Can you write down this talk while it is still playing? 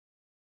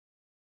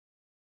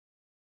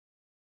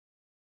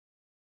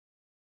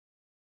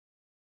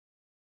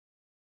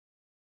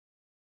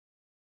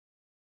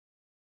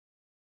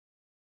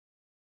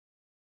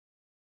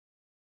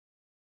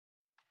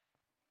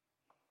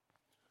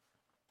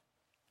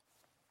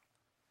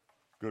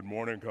Good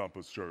morning,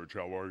 Compass Church.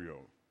 How are you?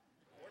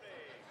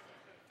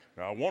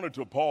 Now, I wanted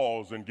to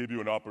pause and give you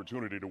an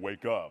opportunity to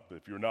wake up.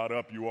 If you're not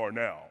up, you are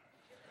now.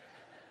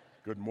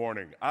 Good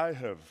morning. I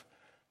have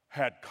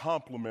had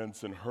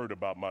compliments and heard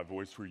about my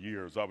voice for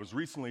years. I was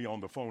recently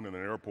on the phone in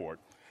an airport,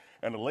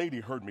 and a lady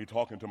heard me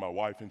talking to my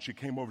wife, and she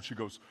came over. She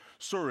goes,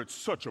 "Sir, it's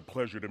such a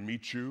pleasure to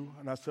meet you."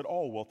 And I said,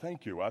 "Oh, well,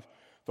 thank you." I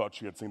thought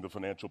she had seen the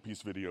Financial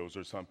Peace videos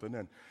or something.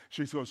 And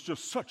she goes,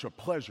 "Just such a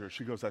pleasure."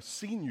 She goes, "I've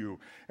seen you,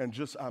 and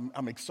just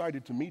I'm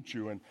excited to meet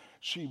you." And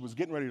she was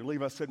getting ready to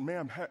leave. I said,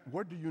 "Ma'am,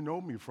 where do you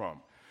know me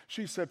from?"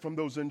 She said, "From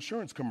those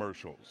insurance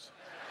commercials."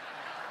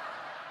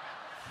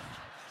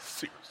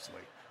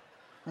 Seriously.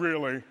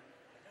 Really?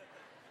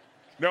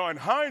 Now, in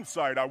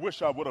hindsight, I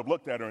wish I would have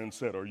looked at her and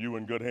said, "Are you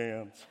in good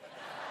hands?"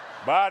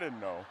 But I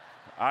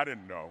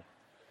didn't know.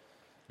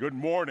 Good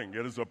morning.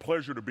 It is a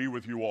pleasure to be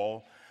with you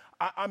all.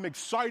 I'm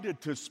excited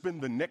to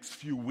spend the next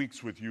few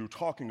weeks with you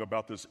talking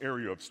about this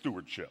area of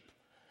stewardship.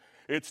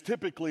 It's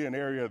typically an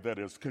area that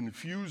is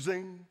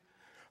confusing.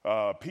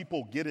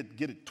 People get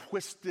it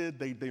twisted.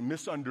 They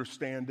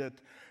misunderstand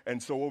it.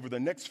 And so over the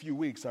next few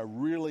weeks, I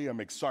really am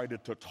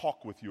excited to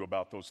talk with you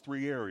about those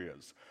three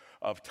areas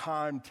of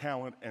time,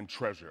 talent, and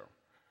treasure.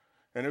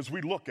 And as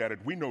we look at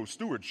it, we know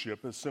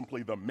stewardship is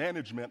simply the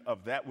management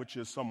of that which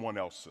is someone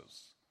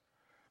else's.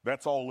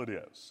 That's all it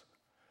is.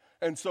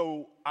 And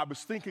so I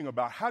was thinking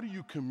about, how do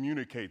you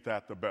communicate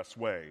that the best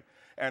way?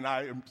 And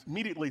I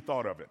immediately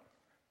thought of it: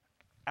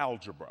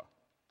 algebra.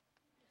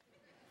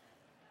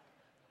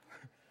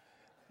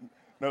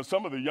 Now,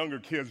 some of the younger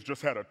kids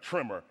just had a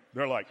tremor.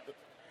 They're like,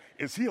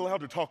 "Is he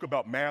allowed to talk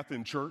about math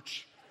in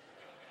church?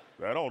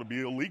 That ought to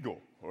be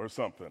illegal or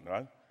something,"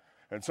 right?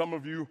 And some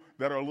of you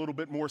that are a little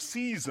bit more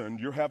seasoned,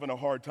 you're having a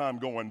hard time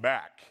going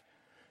back,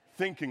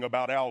 thinking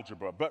about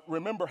algebra. But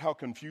remember how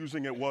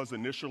confusing it was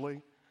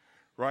initially?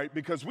 Right?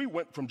 Because we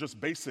went from just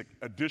basic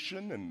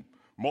addition and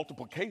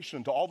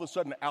multiplication to all of a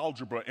sudden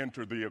algebra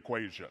entered the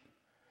equation.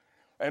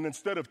 And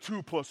instead of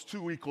 2 plus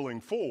 2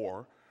 equaling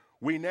 4,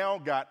 we now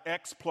got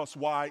x plus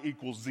y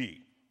equals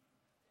z.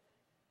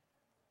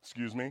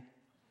 Excuse me?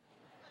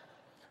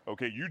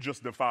 Okay, you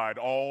just defied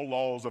all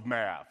laws of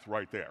math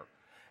right there.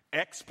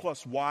 X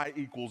plus y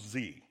equals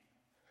z.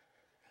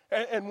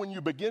 And when you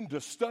begin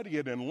to study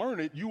it and learn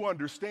it, you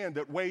understand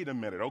that, wait a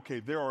minute, okay,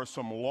 there are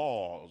some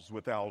laws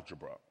with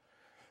algebra.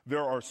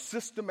 There are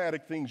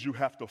systematic things you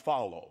have to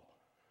follow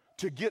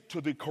to get to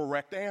the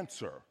correct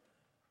answer.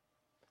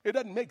 It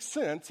doesn't make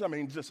sense,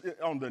 just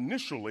on the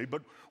initially,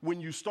 but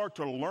when you start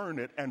to learn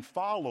it and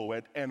follow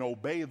it and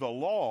obey the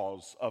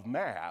laws of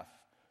math,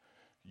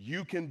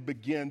 you can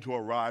begin to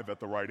arrive at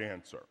the right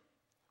answer.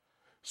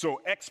 So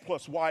x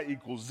plus y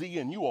equals z,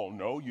 and you all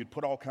know you'd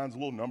put all kinds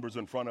of little numbers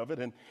in front of it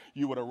and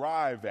you would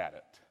arrive at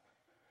it.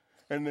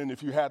 And then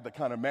if you had the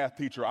kind of math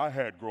teacher I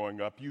had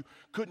growing up, you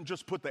couldn't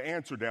just put the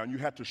answer down. You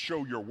had to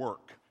show your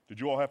work.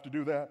 Did you all have to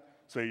do that?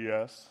 Say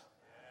yes.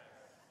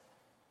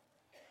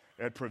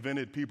 It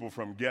prevented people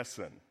from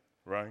guessing,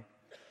 right?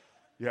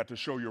 You had to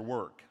show your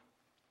work.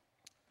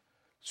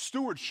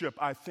 Stewardship,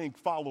 I think,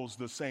 follows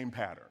the same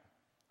pattern.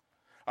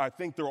 I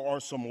think there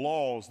are some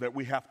laws that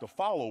we have to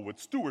follow with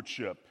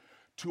stewardship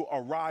to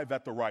arrive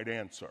at the right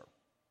answer.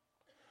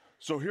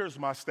 So here's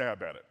my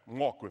stab at it.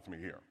 Walk with me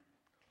here.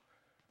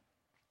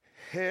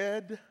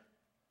 Head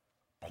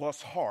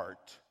plus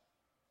heart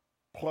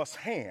plus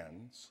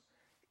hands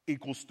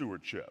equals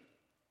stewardship.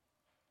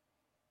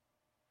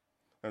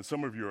 And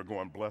some of you are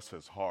going, "Bless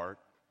his heart.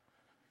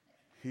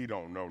 He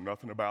don't know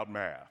nothing about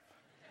math."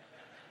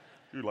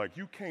 You're like,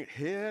 you can't.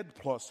 Head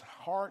plus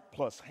heart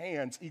plus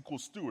hands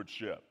equals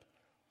stewardship.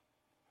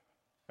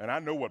 And I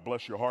know what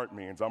bless your heart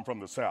means. I'm from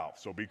the South,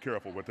 so be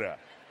careful with that.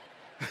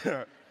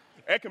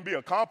 It can be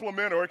a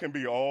compliment, or it can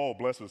be, "Oh,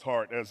 bless his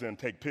heart," as in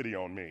take pity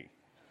on me.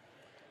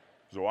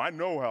 So I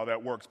know how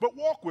that works. But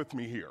walk with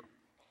me here.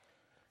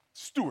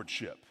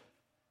 Stewardship.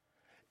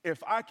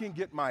 If I can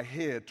get my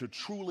head to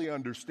truly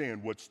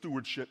understand what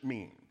stewardship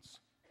means,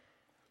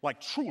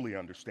 like truly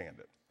understand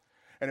it,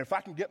 and if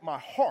I can get my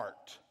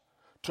heart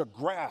to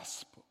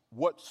grasp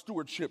what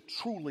stewardship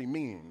truly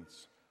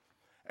means,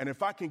 and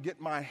if I can get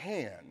my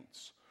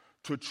hands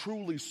to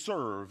truly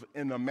serve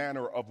in the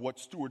manner of what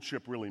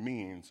stewardship really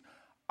means,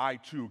 I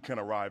too can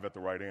arrive at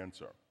the right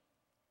answer.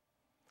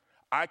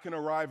 I can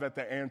arrive at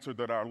the answer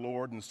that our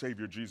Lord and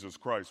Savior Jesus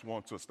Christ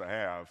wants us to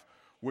have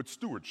with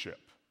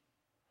stewardship.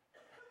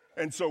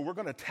 And so we're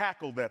going to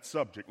tackle that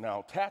subject.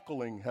 Now,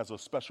 tackling has a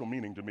special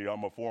meaning to me.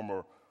 I'm a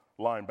former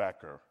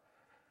linebacker.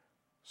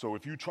 So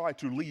if you try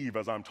to leave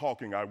as I'm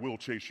talking, I will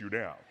chase you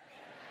down.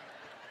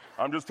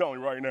 I'm just telling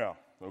you right now,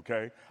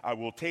 okay? I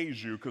will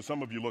tase you because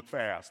some of you look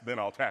fast, then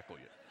I'll tackle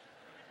you.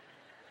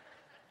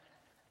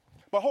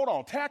 But hold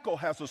on, tackle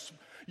has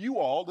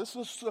this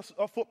is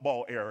a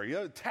football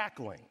area,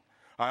 tackling.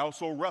 I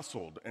also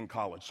wrestled in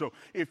college. So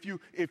if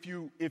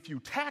you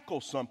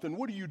tackle something,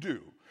 what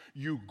do?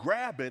 You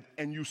grab it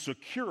and you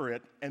secure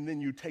it and then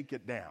you take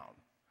it down.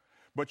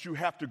 But you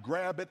have to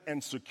grab it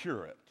and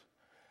secure it.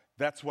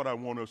 That's what I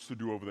want us to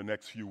do over the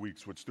next few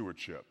weeks with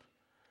stewardship.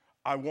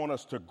 I want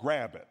us to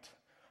grab it.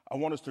 I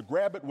want us to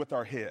grab it with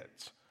our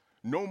heads.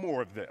 No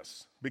more of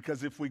this,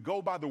 because if we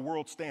go by the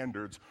world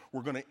standards,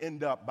 we're going to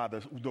end up by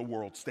the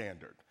world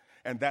standard,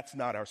 and that's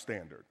not our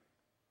standard.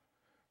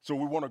 So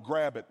we want to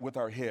grab it with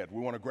our head,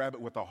 we want to grab it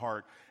with our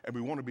heart, and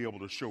we want to be able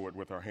to show it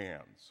with our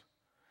hands.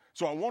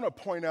 So I want to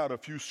point out a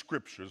few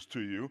scriptures to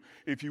you.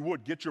 If you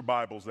would, get your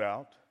Bibles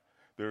out.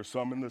 There are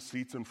some in the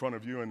seats in front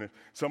of you, and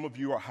some of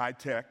you are high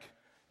tech.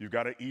 You've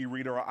got an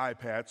e-reader or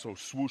iPad, so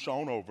swoosh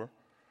on over,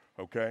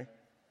 okay?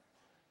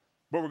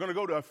 But we're going to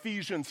go to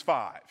Ephesians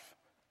 5.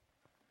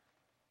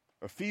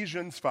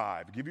 Ephesians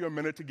 5. Give you a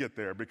minute to get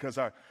there, because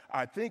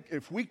I think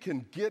if we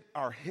can get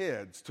our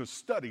heads to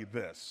study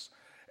this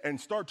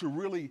and start to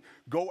really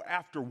go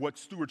after what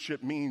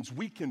stewardship means,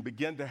 we can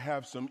begin to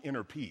have some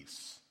inner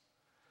peace.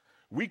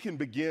 We can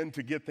begin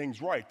to get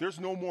things right. There's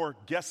no more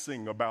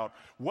guessing about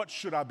what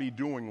should I be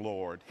doing,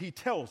 Lord. He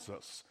tells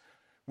us.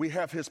 We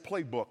have his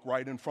playbook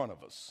right in front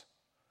of us.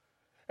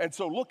 And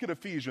so look at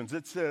Ephesians.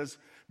 It says,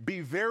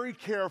 be very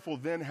careful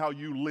then how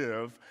you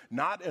live,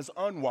 not as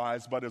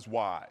unwise, but as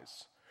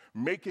wise,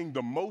 making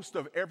the most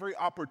of every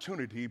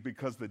opportunity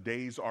because the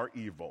days are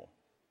evil.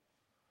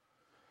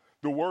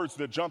 The words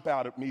that jump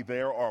out at me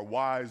there are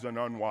wise and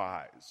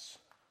unwise.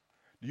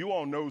 Do you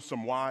all know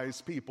some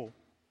wise people?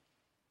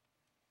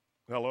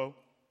 Hello?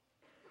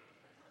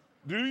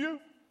 Do you?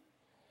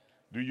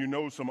 Do you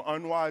know some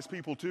unwise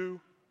people too?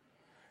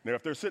 Now,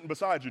 if they're sitting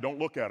beside you, don't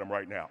look at them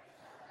right now.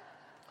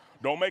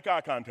 Don't make eye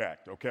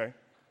contact, okay?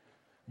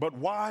 But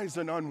wise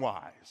and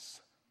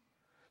unwise.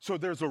 So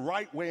there's a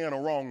right way and a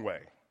wrong way.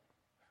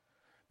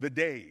 The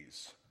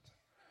days,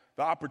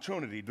 the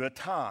opportunity, the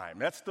time.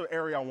 That's the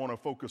area I want to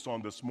focus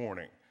on this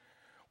morning.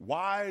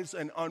 Wise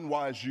and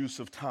unwise use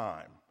of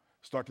time.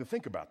 Start to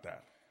think about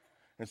that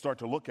and start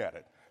to look at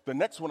it. The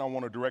next one I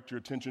want to direct your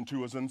attention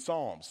to is in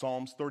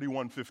Psalms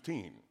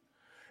 31:15.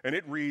 And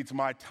it reads,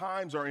 my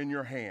times are in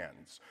your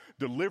hands.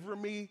 Deliver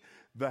me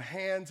the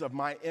hands of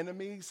my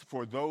enemies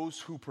for those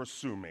who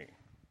pursue me.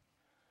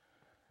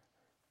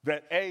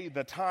 That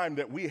the time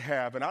that we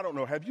have, and I don't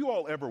know, have you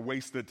all ever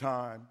wasted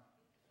time?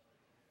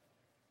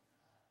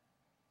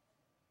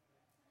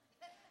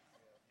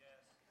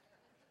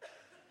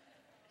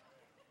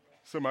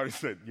 Somebody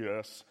said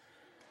yes.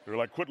 They're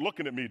like, quit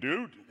looking at me,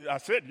 dude. I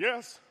said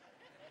yes.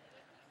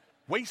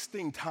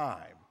 Wasting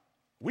time.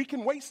 We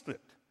can waste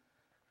it.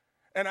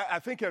 And I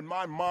think in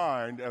my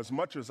mind, as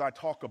much as I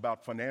talk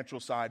about financial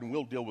side, and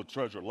we'll deal with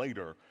treasure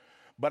later,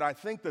 but I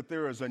think that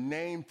there is a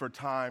name for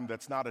time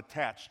that's not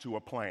attached to a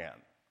plan.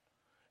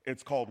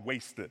 It's called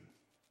wasted.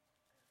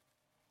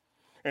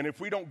 And if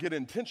we don't get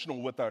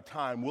intentional with our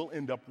time, we'll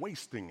end up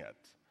wasting it.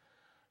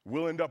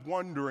 We'll end up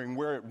wondering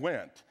where it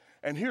went.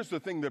 And here's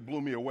the thing that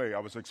blew me away. I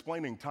was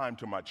explaining time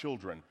to my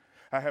children.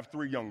 I have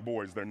 3 young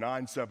boys. They're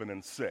 9, 7,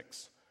 and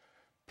 6.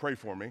 Pray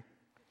for me.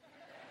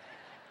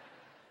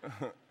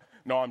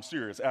 No, I'm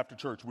serious. After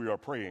church, we are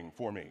praying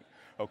for me,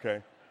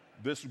 okay?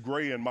 This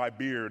gray in my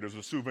beard is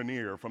a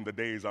souvenir from the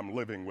days I'm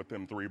living with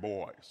them 3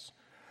 boys,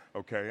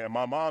 okay? And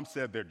my mom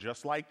said, they're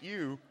just like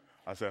you.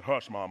 I said,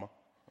 hush, mama,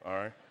 all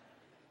right?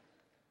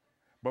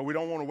 But we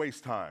don't want to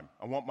waste time.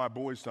 I want my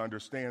boys to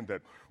understand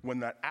that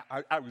when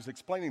I was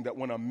explaining that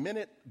when a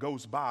minute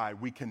goes by,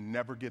 we can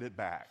never get it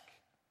back.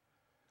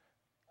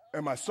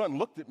 And my son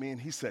looked at me and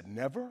he said,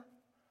 never?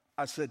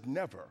 I said,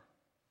 never.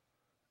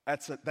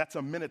 That's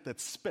a minute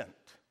that's spent.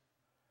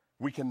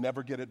 We can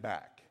never get it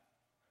back.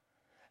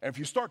 And if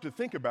you start to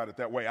think about it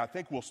that way, I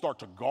think we'll start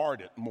to guard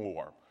it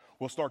more.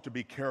 We'll start to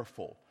be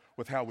careful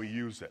with how we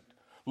use it.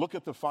 Look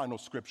at the final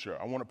scripture.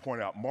 I want to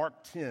point out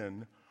Mark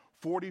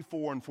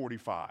 10:44 and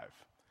 45.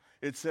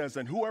 It says,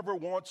 and whoever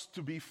wants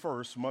to be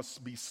first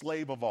must be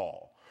slave of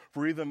all.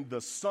 For even the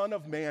Son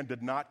of Man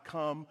did not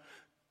come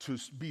to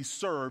be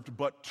served,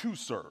 but to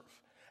serve,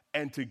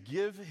 and to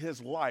give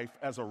his life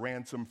as a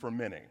ransom for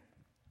many.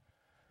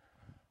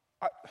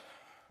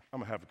 I'm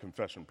going to have a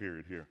confession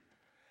period here.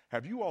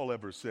 Have you all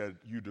ever said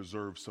you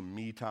deserve some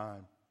me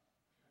time?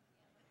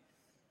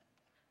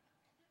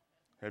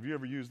 Have you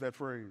ever used that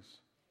phrase?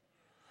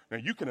 Now,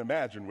 you can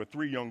imagine with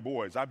 3 young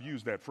boys, I've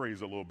used that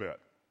phrase a little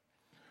bit.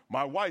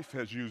 My wife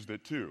has used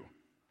it too.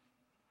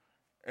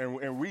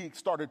 And we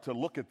started to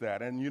look at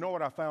that. And you know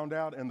what I found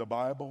out in the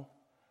Bible?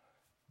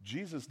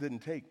 Jesus didn't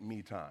take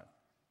me time.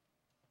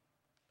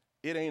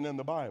 It ain't in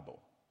the Bible.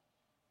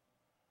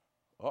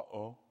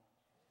 Uh-oh.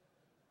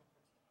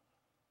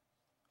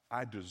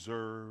 I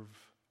deserve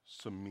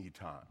some me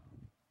time.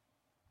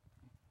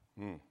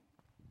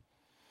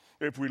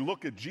 If we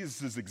look at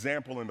Jesus'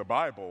 example in the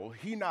Bible,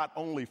 he not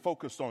only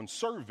focused on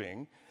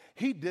serving,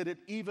 he did it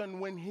even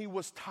when he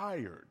was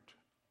tired.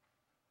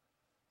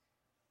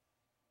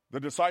 The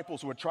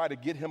disciples would try to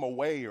get him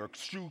away or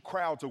shoo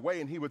crowds away,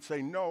 and he would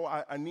say, no,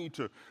 I need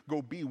to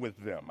go be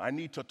with them. I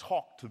need to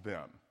talk to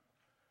them.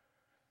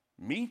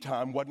 Me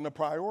time wasn't a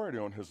priority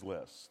on his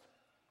list.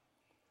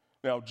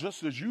 Now,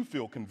 just as you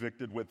feel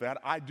convicted with that,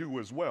 I do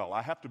as well.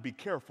 I have to be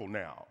careful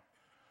now.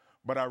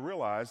 But I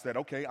realize that,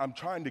 okay, I'm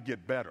trying to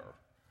get better.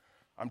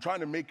 I'm trying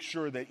to make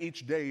sure that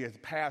each day as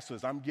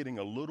passes, I'm getting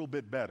a little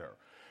bit better.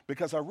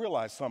 because I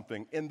realized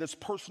something. In this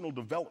personal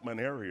development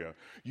area,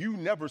 you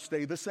never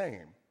stay the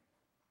same.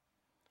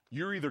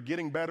 You're either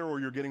getting better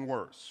or you're getting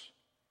worse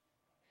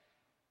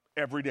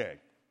every day.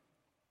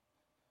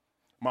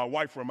 My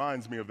wife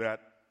reminds me of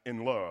that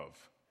in love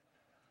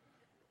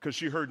because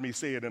she heard me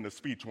say it in a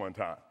speech one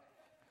time.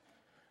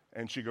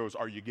 And she goes,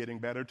 "Are you getting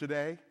better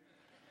today?"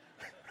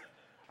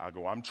 I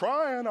go, "I'm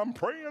trying, I'm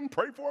praying,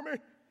 pray for me."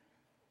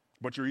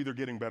 But you're either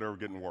getting better or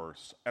getting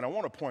worse. And I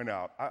want to point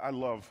out, I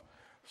love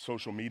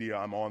social media.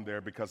 I'm on there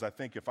because I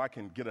think if I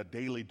can get a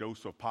daily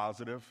dose of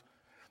positive,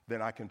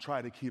 then I can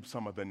try to keep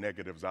some of the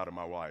negatives out of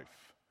my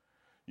life.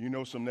 You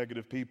know some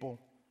negative people?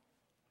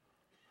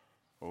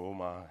 Oh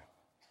my.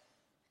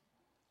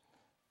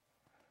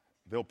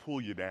 They'll pull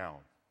you down.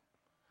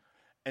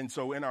 And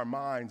so in our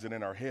minds and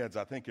in our heads,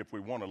 I think if we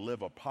want to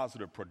live a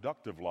positive,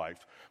 productive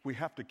life, we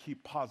have to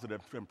keep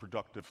positive and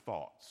productive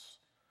thoughts.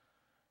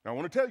 Now, I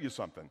want to tell you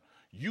something.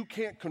 You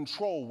can't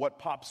control what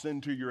pops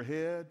into your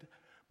head,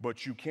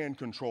 but you can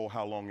control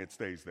how long it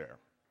stays there.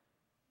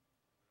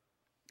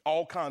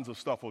 All kinds of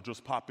stuff will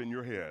just pop in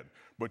your head,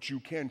 but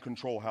you can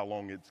control how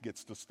long it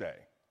gets to stay.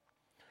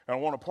 And I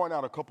want to point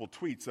out a couple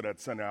tweets that I'd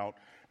sent out,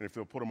 and if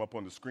they'll put them up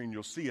on the screen,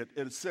 you'll see it.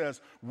 It says,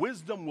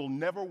 "Wisdom will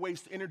never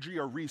waste energy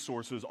or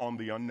resources on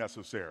the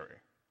unnecessary."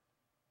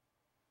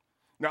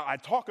 Now, I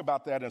talk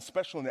about that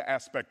especially in the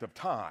aspect of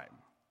time.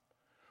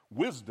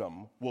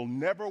 Wisdom will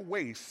never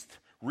waste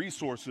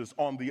resources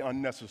on the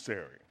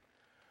unnecessary,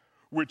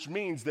 which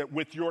means that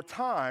with your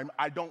time,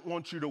 I don't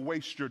want you to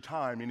waste your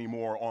time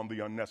anymore on the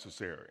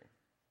unnecessary.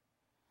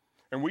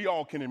 And we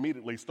all can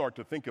immediately start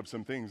to think of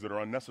some things that are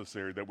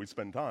unnecessary that we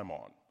spend time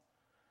on.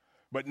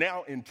 But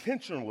now,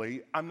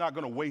 intentionally, I'm not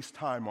going to waste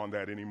time on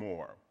that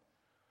anymore.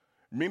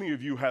 Many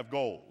of you have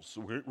goals.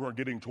 We're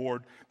getting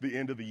toward the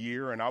end of the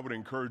year, and I would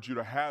encourage you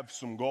to have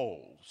some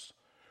goals.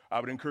 I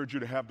would encourage you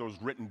to have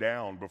those written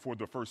down before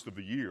the first of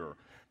the year,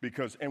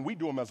 and we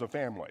do them as a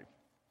family.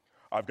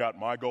 I've got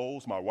my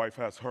goals, my wife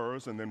has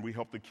hers, and then we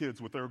help the kids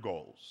with their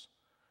goals.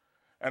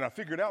 And I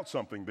figured out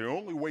something. The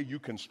only way you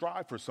can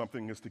strive for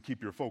something is to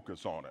keep your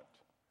focus on it.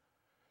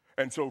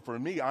 And so for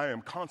me, I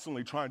am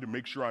constantly trying to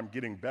make sure I'm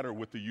getting better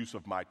with the use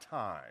of my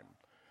time.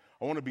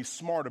 I want to be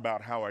smart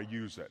about how I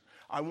use it.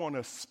 I want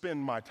to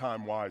spend my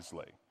time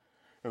wisely.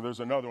 And there's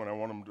another one I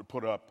want them to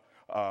put up,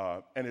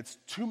 and it's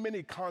too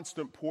many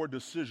constant poor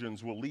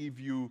decisions will leave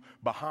you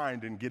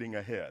behind in getting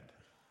ahead.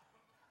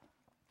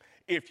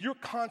 If you're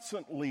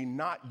constantly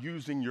not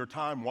using your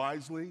time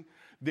wisely,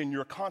 then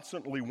you're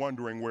constantly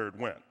wondering where it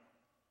went.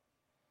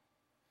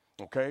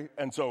 Okay?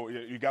 And so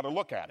you got to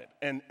look at it.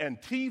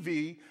 And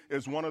TV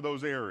is one of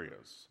those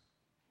areas.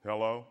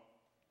 Hello?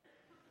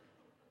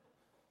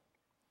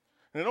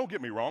 And don't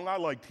get me wrong, I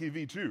like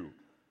TV too.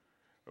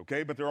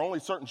 Okay? But there are only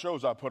certain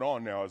shows I put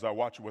on now as I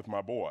watch it with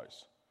my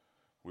boys.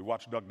 We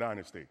watch Duck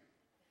Dynasty.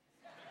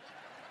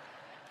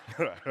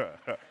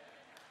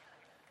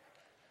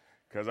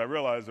 Because I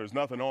realize there's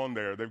nothing on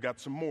there. They've got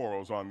some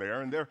morals on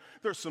there, and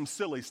there's some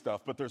silly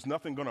stuff, but there's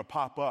nothing going to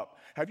pop up.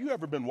 Have you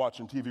ever been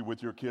watching TV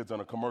with your kids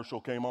and a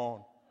commercial came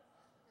on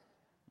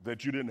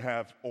that you didn't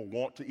have or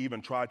want to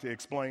even try to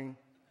explain?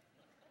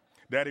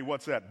 "Daddy,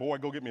 what's that?" "Boy,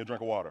 go get me a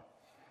drink of water."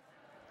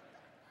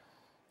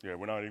 Yeah,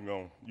 we're not even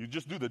going to. You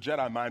just do the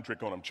Jedi mind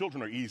trick on them.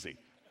 Children are easy,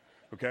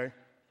 okay?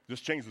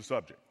 Just change the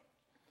subject.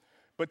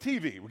 But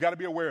TV, we got to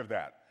be aware of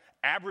that.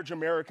 Average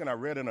American, I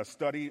read in a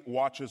study,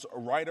 watches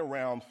right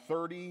around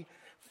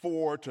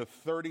 34 to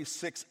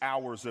 36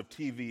 hours of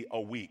TV a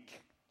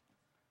week.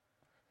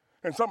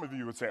 And some of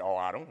you would say, "Oh,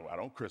 I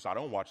don't, Chris, I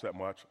don't watch that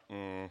much."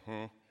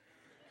 Mm-hmm.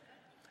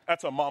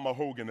 That's a Mama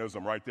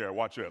Hoganism right there.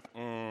 Watch it.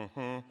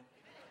 Mm-hmm.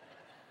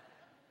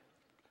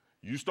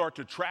 You start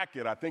to track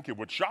it, I think it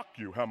would shock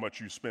you how much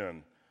you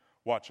spend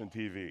watching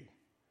TV.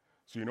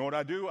 So you know what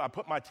I do? I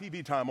put my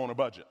TV time on a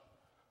budget.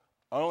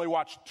 I only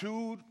watch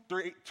 2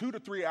 to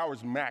 3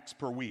 hours max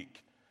per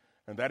week,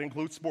 and that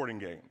includes sporting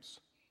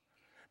games.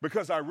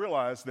 Because I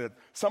realize that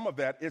some of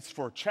that, it's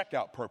for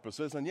checkout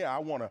purposes, and yeah, I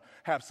want to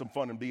have some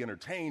fun and be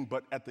entertained,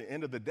 but at the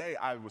end of the day,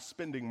 I was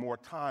spending more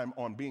time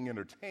on being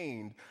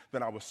entertained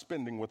than I was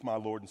spending with my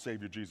Lord and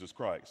Savior, Jesus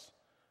Christ.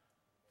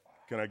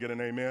 Can I get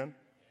an amen?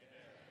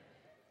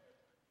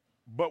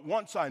 But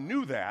once I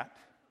knew that,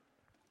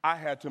 I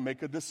had to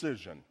make a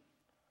decision.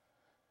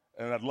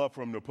 And I'd love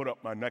for him to put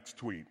up my next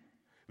tweet.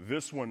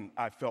 This one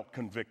I felt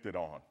convicted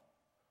on.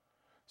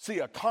 See,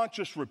 a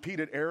conscious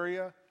repeated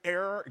error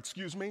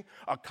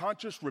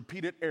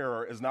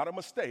is not a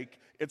mistake,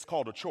 it's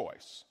called a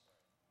choice.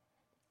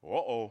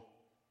 Uh-oh.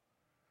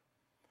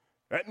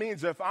 That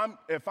means if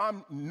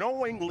I'm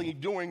knowingly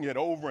doing it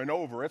over and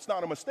over, it's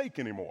not a mistake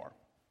anymore.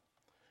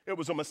 It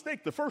was a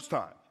mistake the first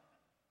time.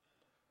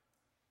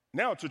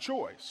 Now it's a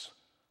choice.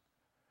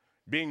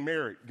 Being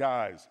married,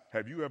 guys,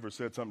 have you ever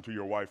said something to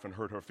your wife and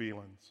hurt her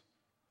feelings?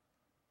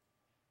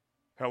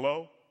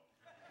 Hello?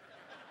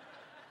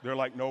 They're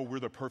like, "No, we're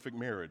the perfect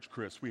marriage,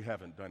 Chris. We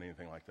haven't done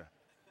anything like that."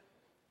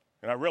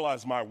 And I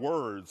realize my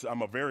words,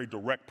 I'm a very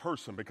direct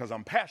person because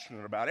I'm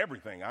passionate about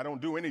everything. I don't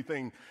do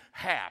anything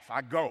half.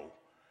 I go.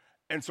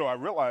 And so I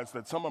realized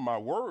that some of my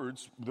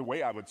words, the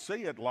way I would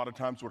say it, a lot of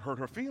times would hurt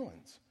her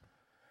feelings.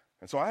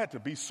 And so I had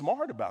to be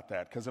smart about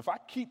that, because if I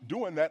keep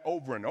doing that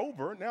over and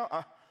over,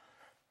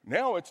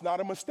 now it's not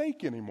a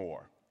mistake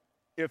anymore.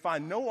 If I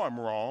know I'm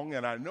wrong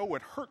and I know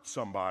it hurts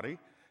somebody,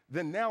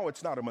 then now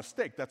it's not a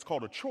mistake. That's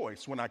called a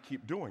choice when I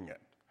keep doing it.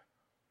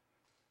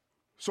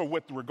 So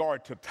with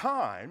regard to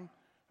time,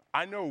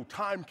 I know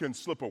time can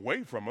slip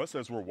away from us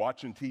as we're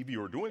watching TV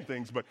or doing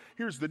things, but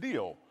here's the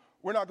deal.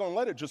 We're not going to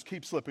let it just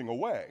keep slipping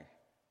away.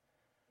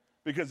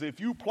 Because if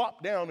you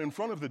plop down in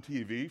front of the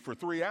TV for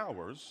 3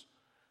 hours,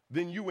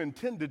 then you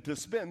intended to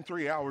spend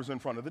 3 hours in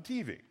front of the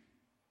TV.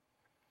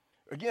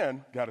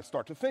 Again, got to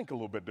start to think a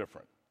little bit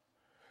different.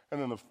 And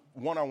then the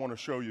one I want to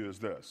show you is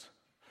this.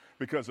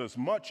 Because as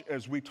much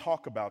as we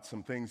talk about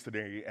some things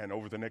today and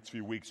over the next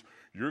few weeks,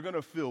 you're going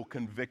to feel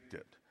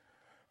convicted.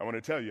 I want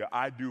to tell you,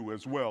 I do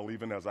as well,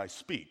 even as I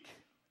speak,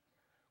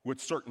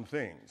 with certain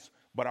things.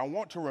 But I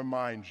want to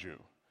remind you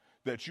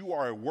that you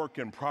are a work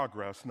in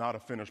progress, not a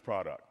finished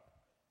product.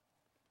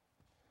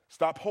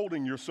 Stop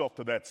holding yourself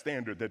to that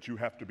standard that you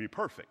have to be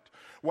perfect.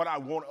 What I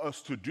want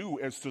us to do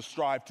is to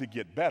strive to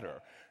get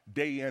better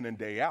day in and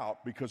day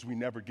out, because we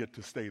never get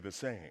to stay the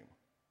same.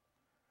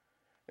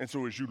 And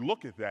so as you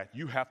look at that,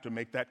 you have to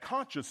make that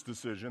conscious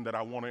decision that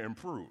I want to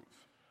improve.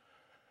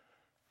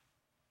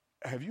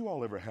 Have you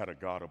all ever had a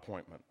God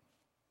appointment?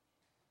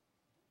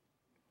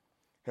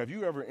 Have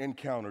you ever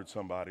encountered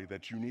somebody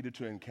that you needed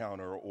to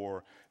encounter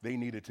or they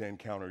needed to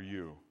encounter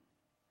you?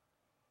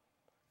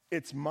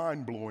 It's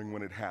mind-blowing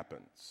when it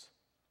happens.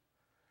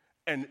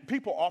 And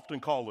people often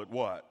call it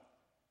what?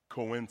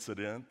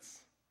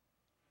 Coincidence?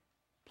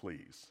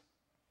 Please.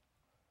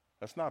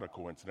 That's not a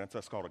coincidence.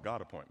 That's called a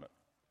God appointment.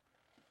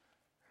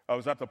 I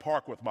was at the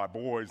park with my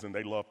boys, and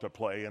they love to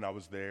play, and I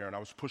was there, and I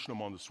was pushing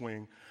them on the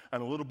swing,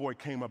 and a little boy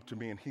came up to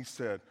me, and he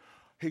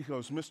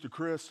goes, Mr.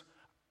 Chris,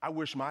 I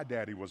wish my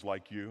daddy was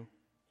like you.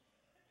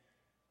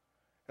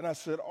 And I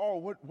said, oh,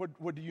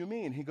 what do you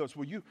mean? He goes,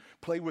 well, you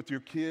play with your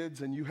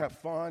kids, and you have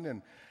fun,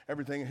 and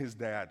everything. And his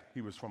dad,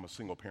 he was from a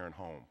single-parent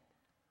home.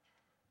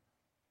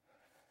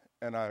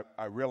 And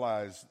I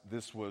realized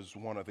this was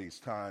one of these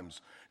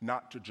times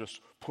not to just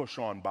push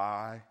on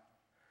by,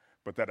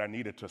 but that I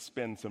needed to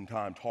spend some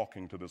time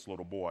talking to this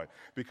little boy.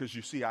 Because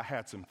you see, I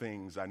had some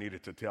things I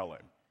needed to tell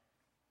him.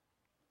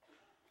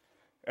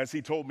 As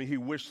he told me he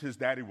wished his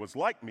daddy was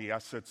like me, I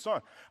said,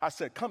 son,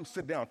 come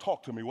sit down,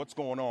 talk to me, what's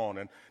going on?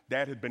 And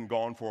dad had been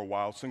gone for a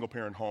while,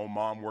 single-parent home,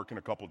 mom working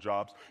a couple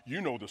jobs. You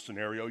know the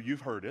scenario,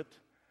 you've heard it.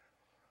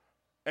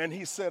 And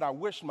he said, I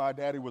wish my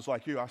daddy was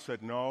like you. I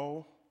said,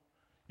 no,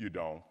 you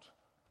don't.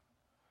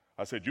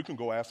 I said, you can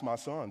go ask my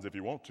sons if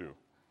you want to.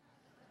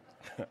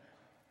 I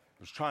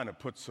was trying to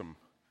put some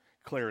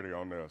clarity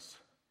on this.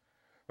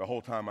 The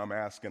whole time I'm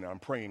asking, I'm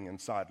praying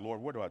inside,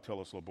 Lord, what do I tell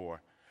this little boy?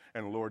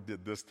 And the Lord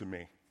did this to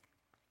me.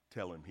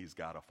 Tell him he's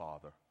got a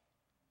father.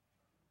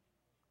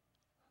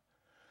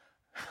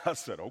 I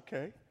said,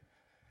 okay.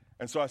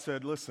 And so I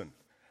said, listen,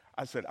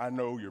 I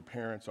know your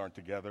parents aren't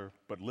together,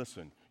 but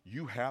listen,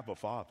 you have a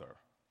father.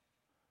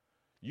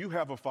 You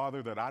have a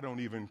father that I don't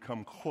even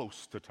come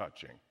close to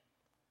touching.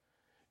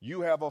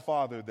 You have a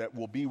father that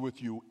will be with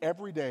you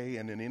every day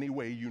and in any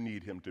way you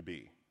need him to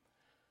be.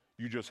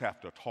 You just have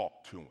to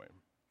talk to him.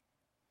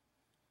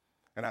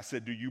 And I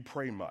said, do you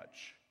pray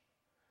much?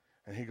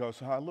 And he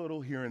goes, a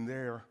little here and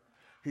there.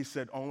 He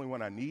said, only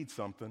when I need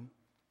something.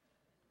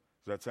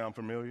 Does that sound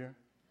familiar?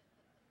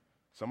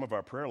 Some of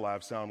our prayer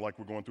lives sound like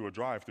we're going through a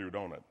drive-through,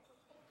 don't it?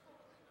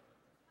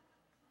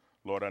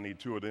 Lord, I need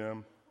 2 of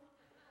them.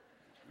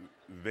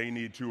 They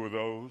need 2 of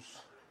those.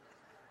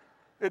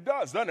 It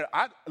does, doesn't it?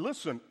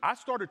 I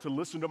started to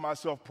listen to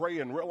myself pray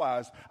and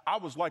realize I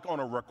was like on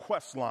a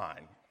request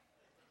line,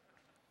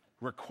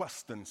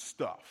 requesting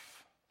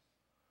stuff.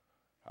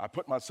 I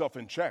put myself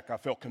in check. I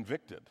felt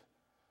convicted.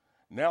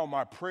 Now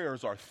my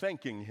prayers are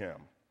thanking him,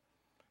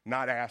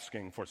 not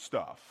asking for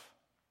stuff.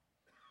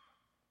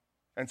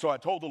 And so I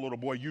told the little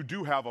boy, you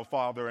do have a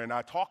father, and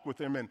I talked with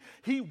him, and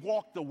he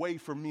walked away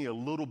from me a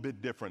little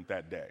bit different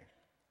that day.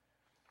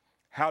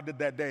 How did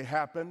that day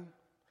happen?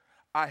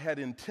 I had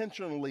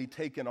intentionally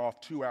taken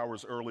off 2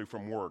 hours early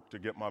from work to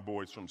get my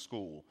boys from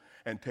school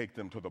and take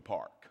them to the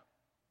park.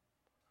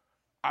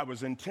 I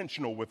was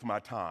intentional with my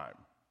time.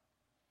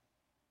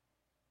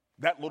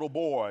 That little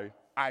boy,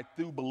 I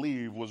do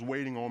believe, was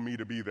waiting on me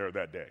to be there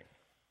that day.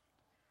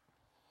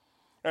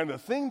 And the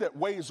thing that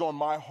weighs on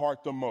my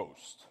heart the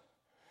most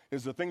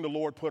is the thing the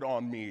Lord put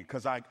on me,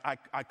 because I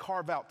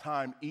carve out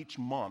time each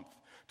month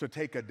to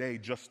take a day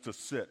just to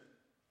sit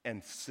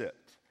and sit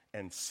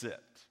and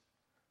sit.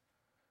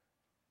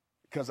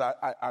 Because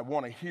I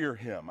want to hear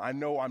him. I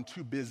know I'm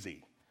too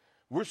busy.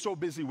 We're so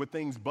busy with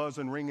things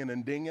buzzing, ringing,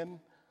 and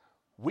dinging,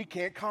 we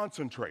can't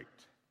concentrate.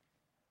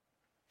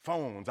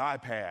 Phones,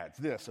 iPads,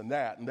 this and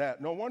that and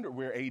that. No wonder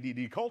we're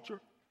ADD culture.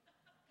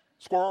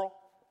 Squirrel,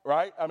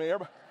 right? I mean,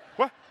 everybody,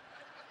 what?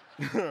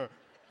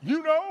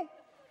 You know?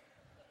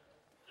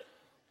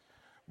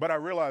 But I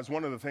realized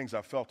one of the things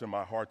I felt in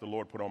my heart, the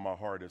Lord put on my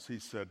heart, is he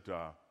said,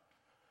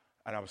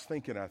 and I was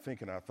thinking, I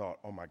thought,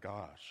 oh my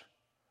gosh,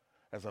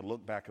 as I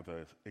look back at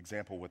the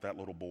example with that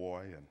little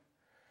boy, and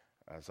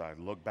as I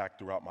look back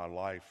throughout my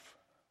life,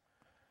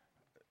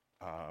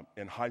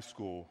 in high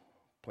school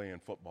playing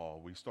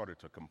football, we started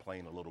to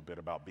complain a little bit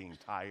about being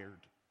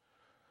tired.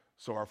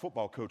 So our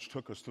football coach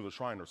took us to the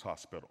Shriners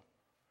Hospital.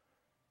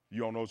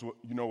 You all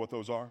know what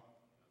those are?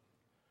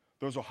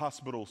 Those are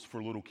hospitals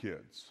for little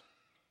kids.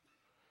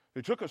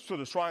 They took us to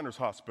the Shriners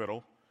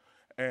Hospital,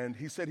 and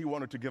he said he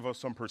wanted to give us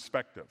some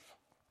perspective.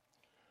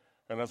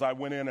 And as I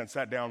went in and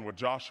sat down with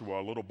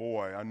Joshua, a little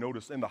boy, I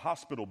noticed in the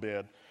hospital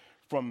bed,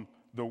 from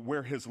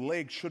where his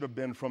leg should have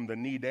been from the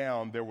knee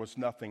down, there was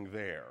nothing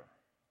there.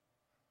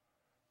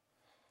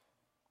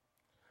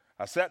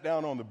 I sat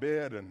down on the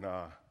bed, and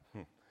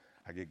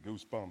I get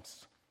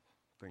goosebumps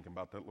thinking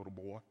about that little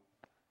boy.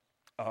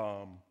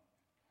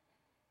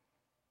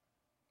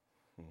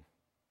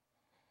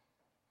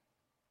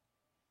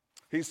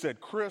 He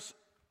said, Chris,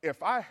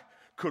 if I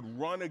could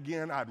run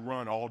again, I'd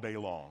run all day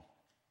long.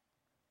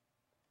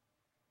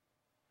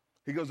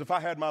 He goes, if I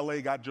had my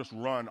leg, I'd just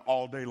run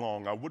all day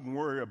long. I wouldn't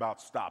worry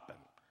about stopping.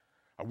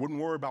 I wouldn't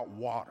worry about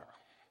water.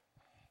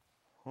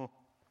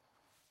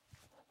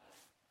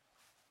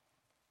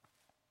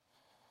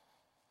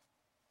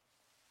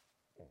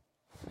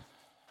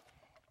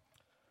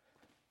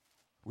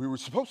 We were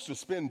supposed to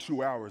spend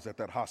 2 hours at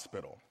that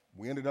hospital.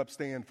 We ended up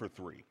staying for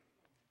 3.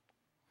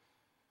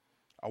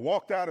 I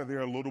walked out of there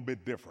a little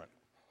bit different.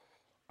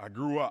 I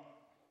grew up.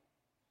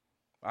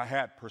 I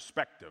had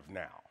perspective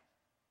now.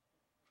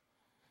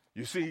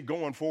 You see,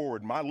 going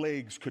forward, my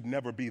legs could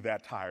never be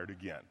that tired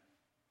again.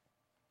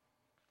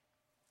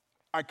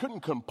 I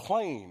couldn't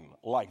complain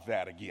like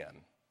that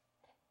again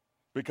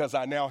because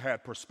I now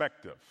had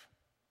perspective.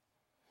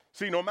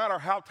 See, no matter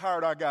how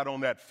tired I got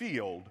on that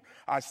field,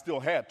 I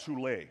still had 2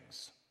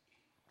 legs.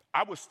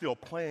 I was still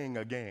playing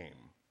a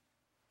game.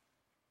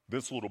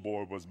 This little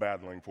boy was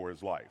battling for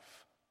his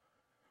life.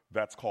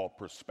 That's called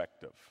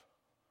perspective.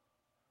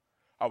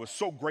 I was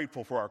so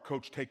grateful for our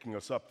coach taking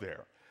us up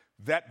there.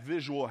 That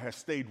visual has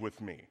stayed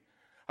with me.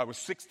 I was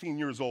 16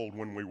 years old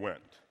when we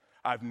went.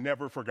 I've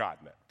never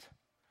forgotten it.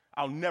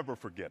 I'll never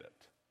forget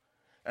it.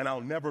 And I'll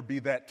never be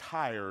that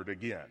tired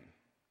again.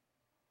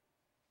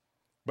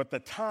 But the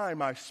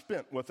time I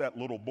spent with that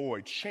little boy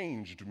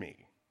changed me.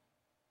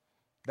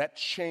 That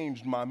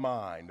changed my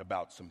mind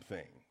about some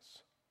things.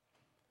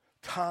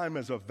 Time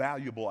is a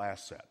valuable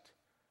asset.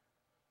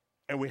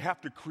 And we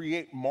have to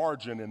create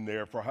margin in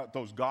there for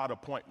those God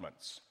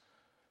appointments.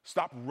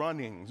 Stop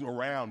running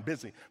around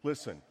busy.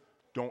 Listen,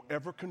 don't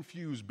ever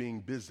confuse being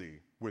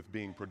busy with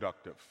being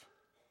productive.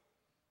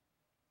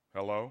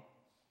 Hello?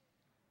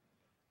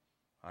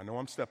 I know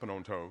I'm stepping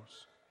on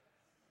toes.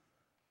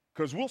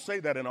 Because we'll say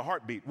that in a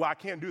heartbeat. Well, I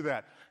can't do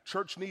that.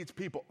 Church needs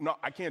people. No,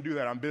 I can't do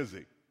that. I'm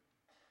busy.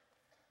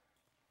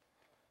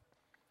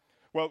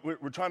 Well,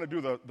 we're trying to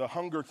do the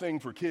hunger thing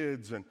for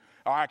kids, and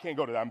I can't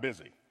go to that. I'm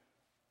busy.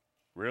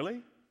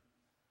 Really?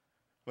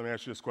 Let me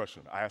ask you this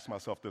question. I ask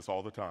myself this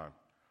all the time.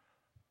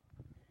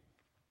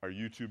 Are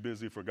you too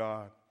busy for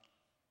God?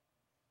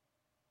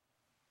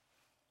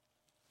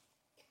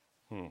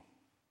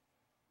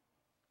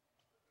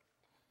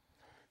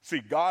 See,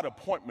 God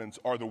appointments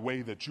are the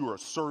way that you are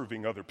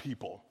serving other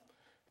people.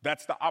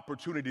 That's the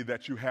opportunity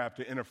that you have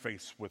to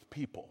interface with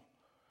people.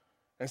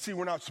 And see,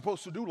 we're not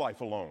supposed to do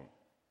life alone.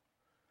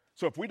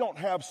 So if we don't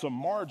have some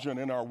margin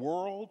in our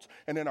worlds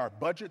and in our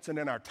budgets and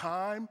in our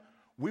time,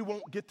 we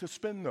won't get to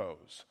spend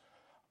those.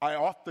 I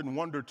often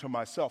wonder to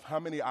myself how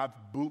many I've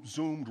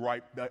zoomed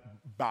right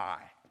by,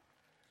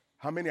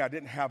 how many I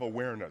didn't have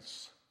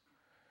awareness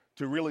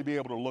to really be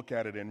able to look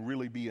at it and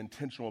really be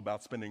intentional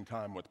about spending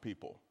time with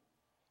people.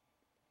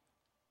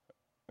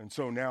 And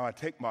so now I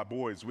take my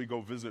boys, we go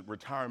visit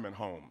retirement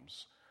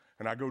homes,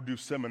 and I go do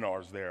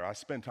seminars there. I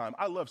spend time.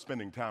 I love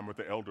spending time with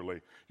the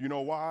elderly. You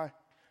know why?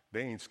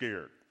 They ain't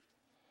scared.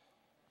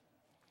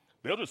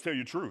 They'll just tell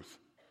you the truth.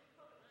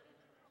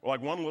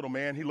 Like one little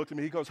man, he looked at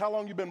me, he goes, how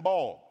long you been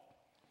bald?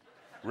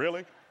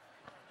 Really?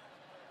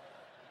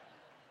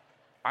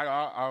 I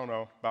don't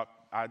know,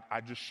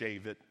 I just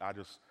shave it.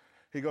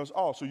 He goes,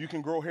 oh, so you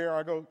can grow hair?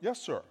 I go,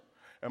 yes, sir.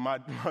 And my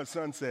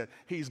son said,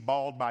 he's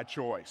bald by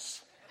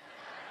choice.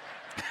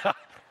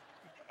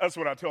 That's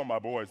what I tell my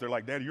boys. They're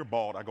like, Daddy, you're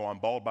bald. I go, I'm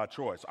bald by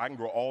choice. I can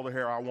grow all the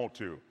hair I want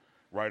to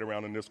right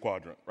around in this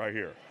quadrant, right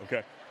here,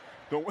 okay?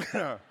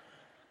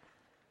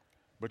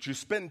 But you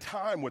spend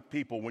time with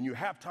people. When you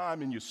have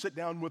time and you sit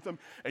down with them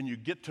and you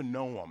get to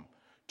know them,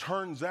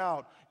 turns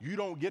out you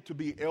don't get to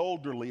be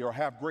elderly or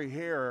have gray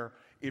hair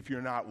if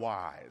you're not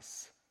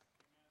wise.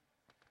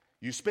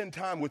 You spend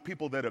time with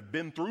people that have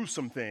been through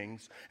some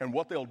things, and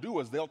what they'll do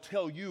is they'll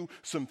tell you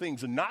some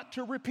things not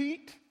to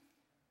repeat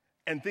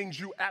and things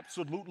you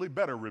absolutely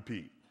better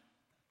repeat.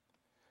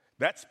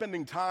 That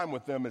spending time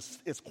with them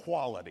is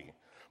quality.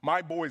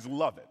 My boys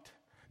love it.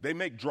 They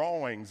make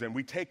drawings, and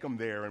we take them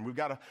there, and we've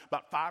got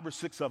about 5 or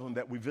 6 of them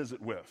that we visit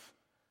with.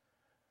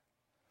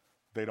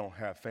 They don't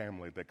have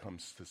family that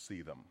comes to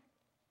see them.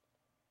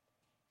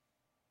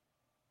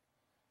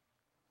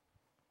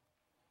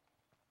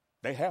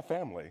 They have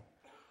family.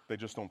 They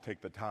just don't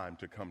take the time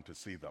to come to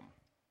see them.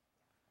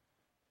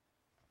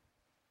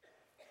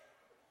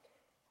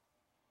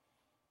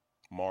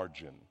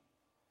 margin,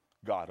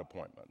 God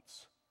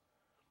appointments,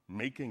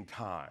 making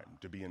time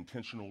to be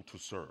intentional to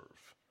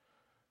serve.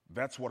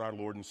 That's what our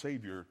Lord and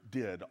Savior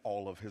did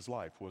all of his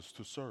life, was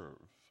to serve.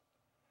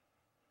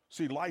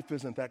 See, life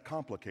isn't that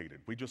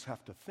complicated. We just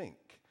have to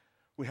think.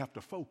 We have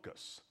to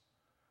focus.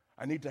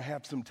 I need to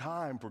have some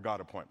time for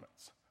God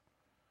appointments.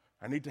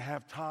 I need to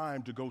have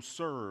time to go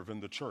serve in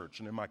the church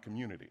and in my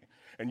community.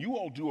 And you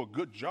all do a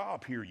good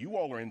job here. You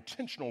all are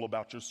intentional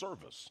about your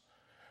service.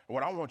 And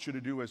what I want you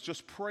to do is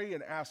just pray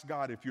and ask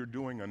God if you're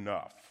doing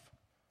enough.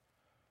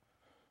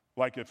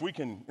 Like if we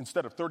can,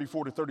 instead of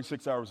 34 to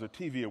 36 hours of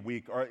TV a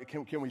week,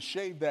 can we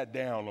shave that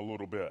down a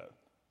little bit?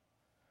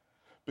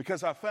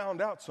 Because I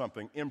found out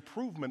something.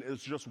 Improvement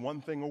is just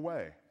one thing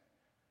away.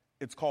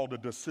 It's called a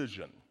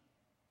decision.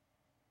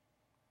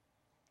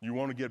 You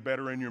want to get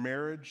better in your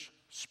marriage?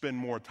 Spend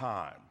more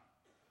time.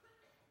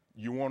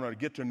 You want to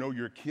get to know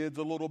your kids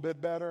a little bit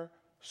better?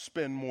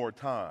 Spend more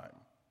time.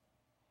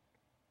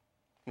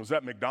 I was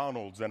at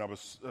McDonald's and I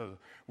was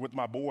with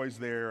my boys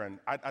there, and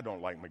I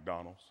don't like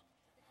McDonald's.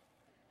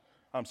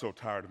 I'm so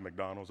tired of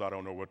McDonald's, I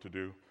don't know what to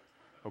do,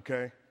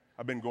 okay?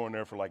 I've been going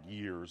there for like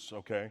years,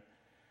 okay?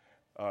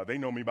 They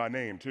know me by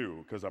name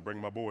too, because I bring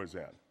my boys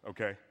in,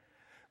 okay?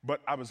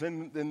 But I was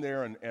in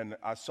there and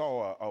I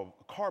saw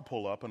a car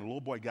pull up, and a little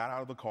boy got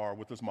out of the car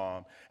with his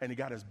mom, and he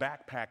got his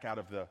backpack out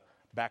of the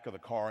back of the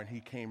car, and he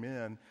came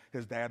in.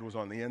 His dad was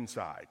on the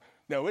inside.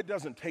 Now, it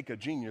doesn't take a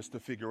genius to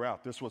figure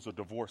out this was a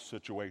divorce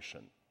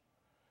situation.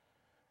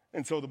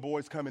 And so the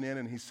boy's coming in,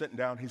 and he's sitting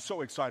down. He's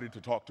so excited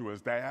to talk to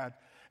his dad.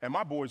 And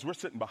my boys, we're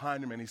sitting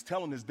behind him, and he's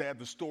telling his dad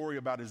the story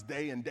about his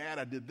day. And, Dad,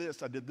 I did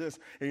this. And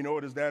you know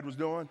what his dad was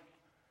doing?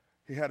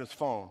 He had his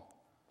phone.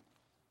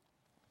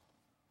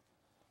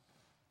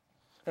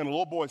 And the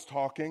little boy's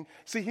talking.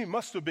 See, he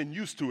must have been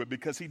used to it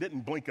because he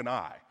didn't blink an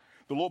eye.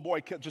 The little boy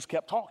just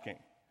kept talking.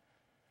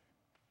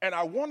 And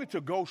I wanted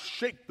to go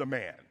shake the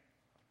man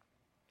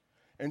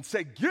and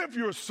say, give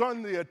your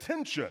son the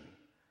attention.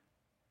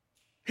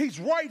 He's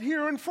right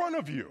here in front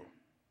of you.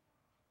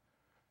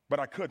 But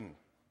I couldn't.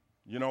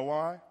 You know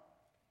why?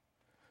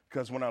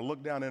 Because when I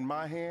looked down in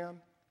my hand,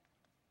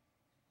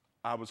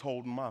 I was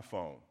holding my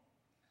phone.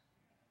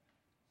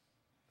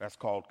 That's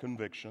called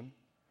conviction.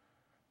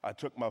 I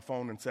took my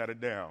phone and sat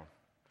it down.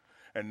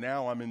 And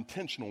now I'm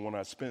intentional when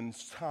I spend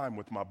time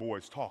with my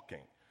boys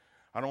talking.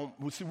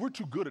 We're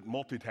too good at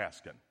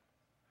multitasking.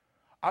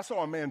 I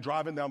saw a man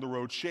driving down the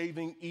road,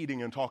 shaving,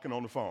 eating, and talking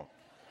on the phone.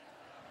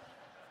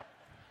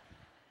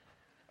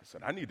 I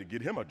said, I need to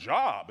get him a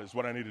job is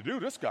what I need to do.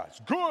 This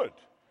guy's good.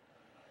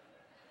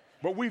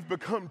 But we've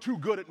become too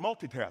good at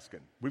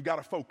multitasking. We've got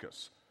to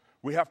focus.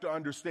 We have to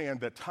understand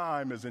that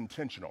time is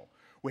intentional.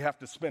 We have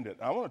to spend it.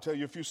 I want to tell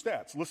you a few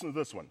stats. Listen to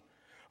this one.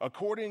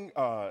 According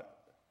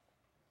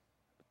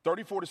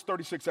 34 to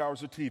 36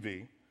 hours of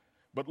TV,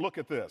 but look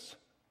at this.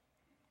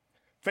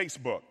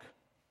 Facebook.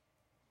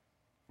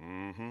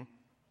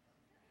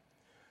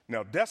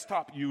 Now,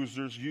 desktop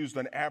users used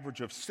an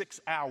average of 6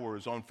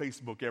 hours on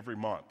Facebook every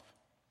month.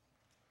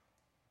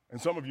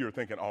 And some of you are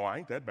thinking, oh, I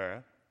ain't that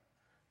bad.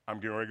 I'm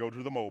getting ready to go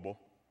to the mobile.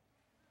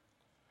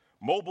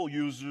 Mobile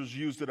users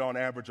used it on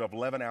average of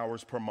 11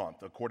 hours per month,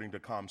 according to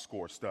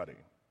ComScore study.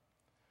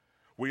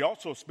 We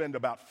also spend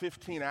about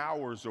 15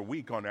 hours a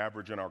week on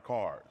average in our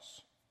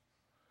cars.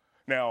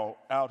 Now,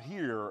 out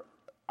here,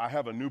 I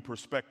have a new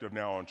perspective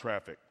now on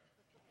traffic.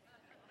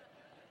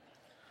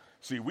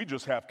 See, we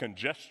just have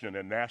congestion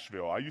in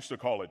Nashville. I used to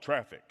call it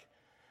traffic.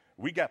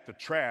 We got the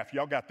traff,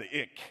 y'all got the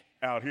ick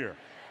out here.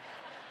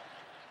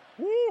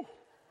 Woo!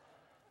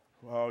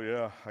 Oh,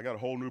 yeah, I got a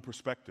whole new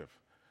perspective.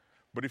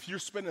 But if you're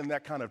spending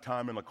that kind of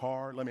time in the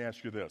car, let me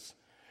ask you this.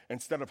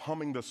 Instead of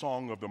humming the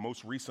song of the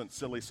most recent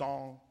silly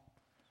song,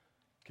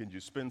 can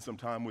you spend some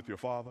time with your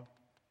Father?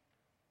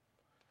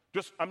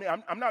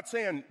 I'm not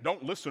saying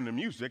don't listen to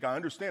music. I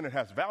understand it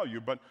has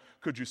value, but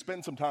could you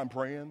spend some time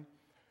praying?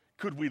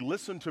 Could we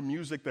listen to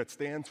music that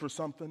stands for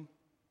something?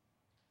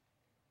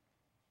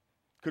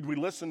 Could we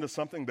listen to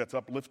something that's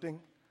uplifting?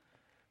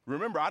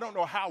 Remember, I don't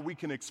know how we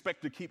can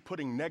expect to keep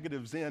putting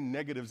negatives in,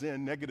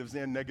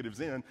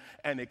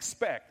 and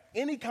expect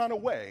any kind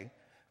of way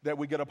that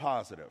we get a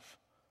positive.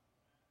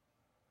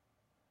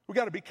 We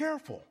got to be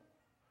careful.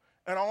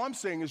 And all I'm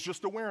saying is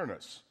just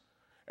awareness.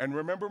 And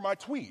remember my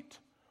tweet,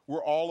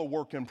 we're all a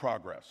work in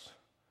progress.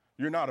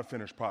 You're not a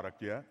finished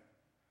product yet.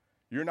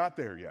 You're not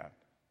there yet.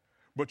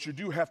 But you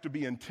do have to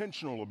be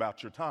intentional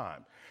about your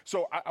time.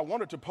 So I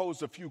wanted to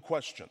pose a few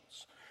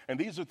questions. And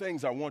these are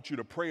things I want you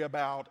to pray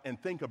about and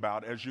think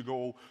about as you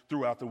go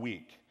throughout the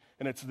week.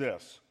 And it's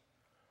this.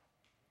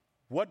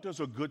 What does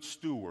a good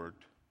steward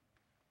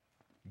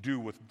do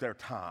with their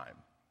time?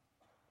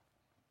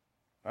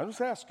 I'm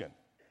just asking.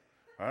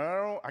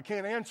 I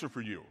can't answer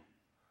for you.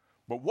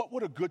 But what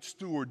would a good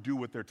steward do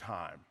with their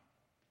time?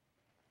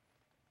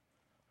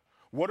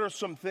 What are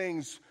some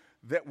things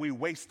that we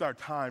waste our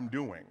time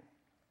doing?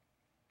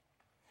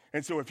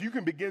 And so if you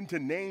can begin to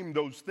name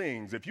those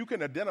things, if you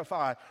can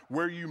identify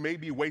where you may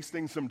be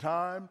wasting some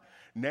time,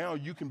 now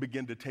you can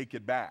begin to take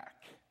it back.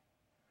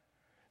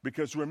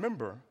 Because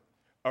remember,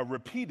 A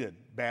repeated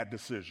bad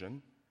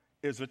decision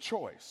is a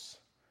choice.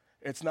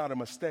 It's not a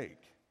mistake.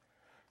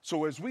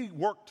 So as we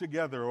work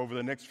together over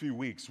the next few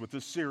weeks with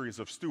this series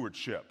of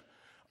stewardship,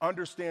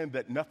 understand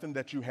that nothing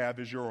that you have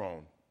is your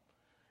own.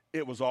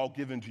 It was all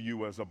given to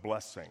you as a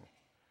blessing.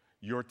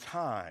 Your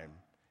time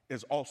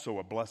is also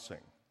a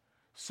blessing.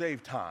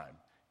 Save time.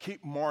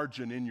 Keep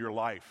margin in your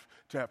life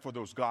for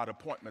those God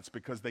appointments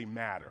because they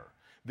matter.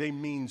 They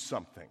mean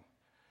something.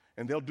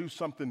 And they'll do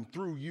something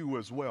through you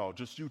as well,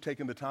 just you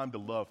taking the time to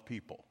love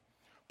people.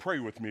 Pray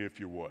with me if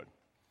you would.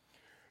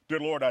 Dear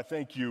Lord, I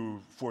thank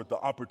you for the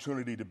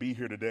opportunity to be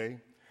here today.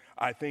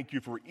 I thank you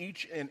for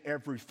each and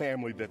every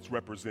family that's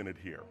represented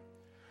here.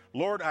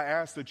 Lord, I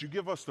ask that you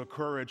give us the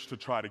courage to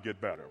try to get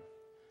better.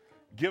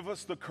 Give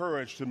us the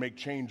courage to make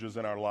changes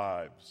in our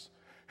lives.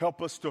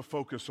 Help us to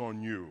focus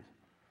on you.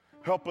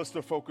 Help us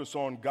to focus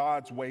on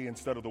God's way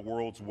instead of the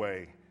world's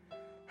way.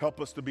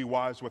 Help us to be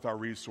wise with our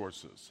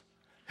resources.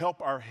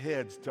 Help our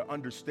heads to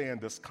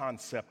understand this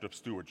concept of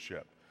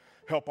stewardship.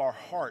 Help our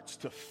hearts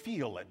to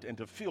feel it and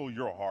to feel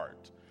your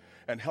heart.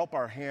 And help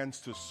our hands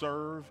to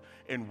serve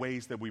in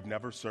ways that we've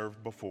never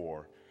served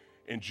before.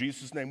 In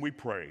Jesus' name we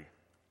pray,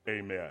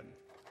 amen.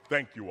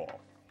 Thank you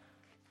all.